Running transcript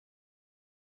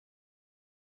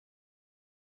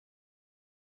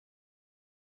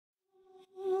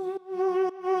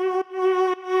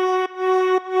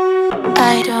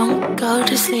I don't go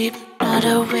to sleep, not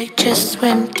awake, just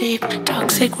swim deep.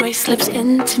 Toxic waste slips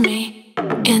into me,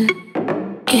 in.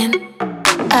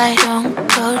 I don't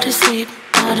go to sleep,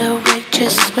 not awake,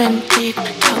 just swim deep.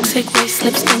 Toxic waste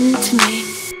slips into me.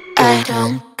 I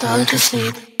don't go to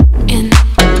sleep, in.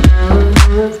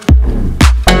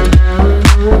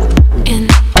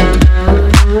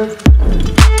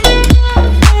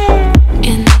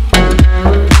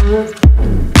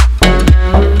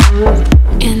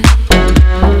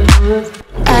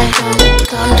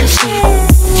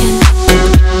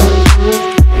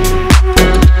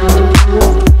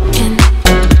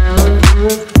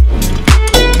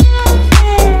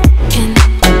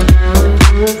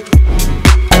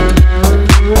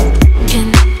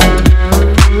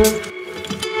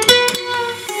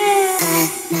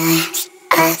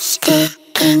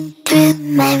 Sticking through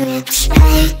my ribs,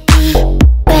 I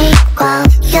break while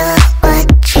you're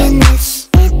watching this.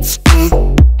 It's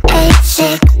been a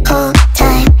sick whole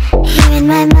time, here in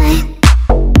my mind,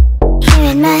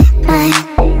 here in my mind.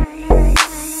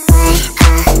 Why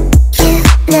are you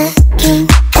looking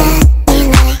at me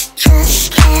like you're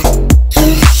scared? You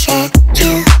said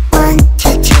you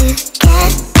wanted to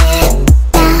get there,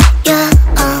 now you're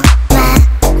all mad.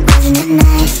 Wasn't it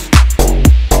nice?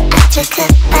 I took a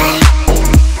bite.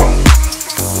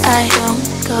 I don't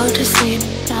go to sleep,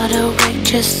 not awake,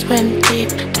 just swim deep.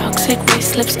 Toxic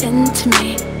waste slips into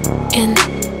me, in.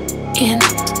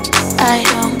 I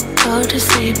don't go to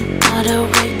sleep, not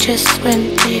awake, just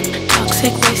swim deep.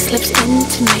 Toxic waste slips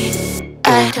into me.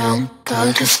 I don't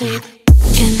go to sleep,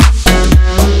 in.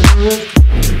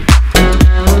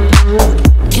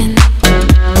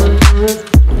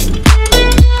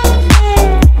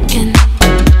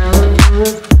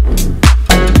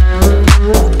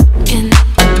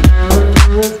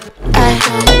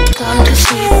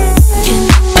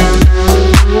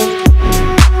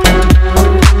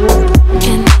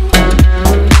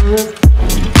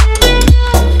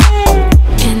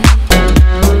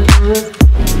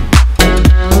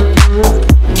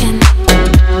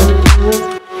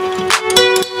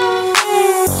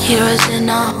 Heroes in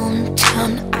our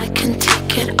hometown, I can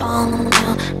take it all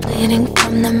now. Bleeding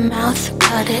from the mouth,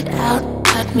 cut it out,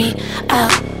 cut me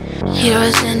out.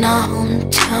 Heroes in our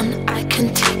hometown, I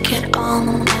can take it all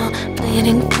now.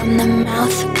 Bleeding from the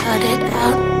mouth, cut it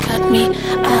out, cut me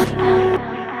out.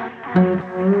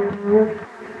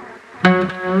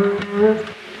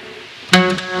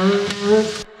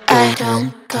 I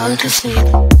don't go to sleep,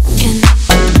 in.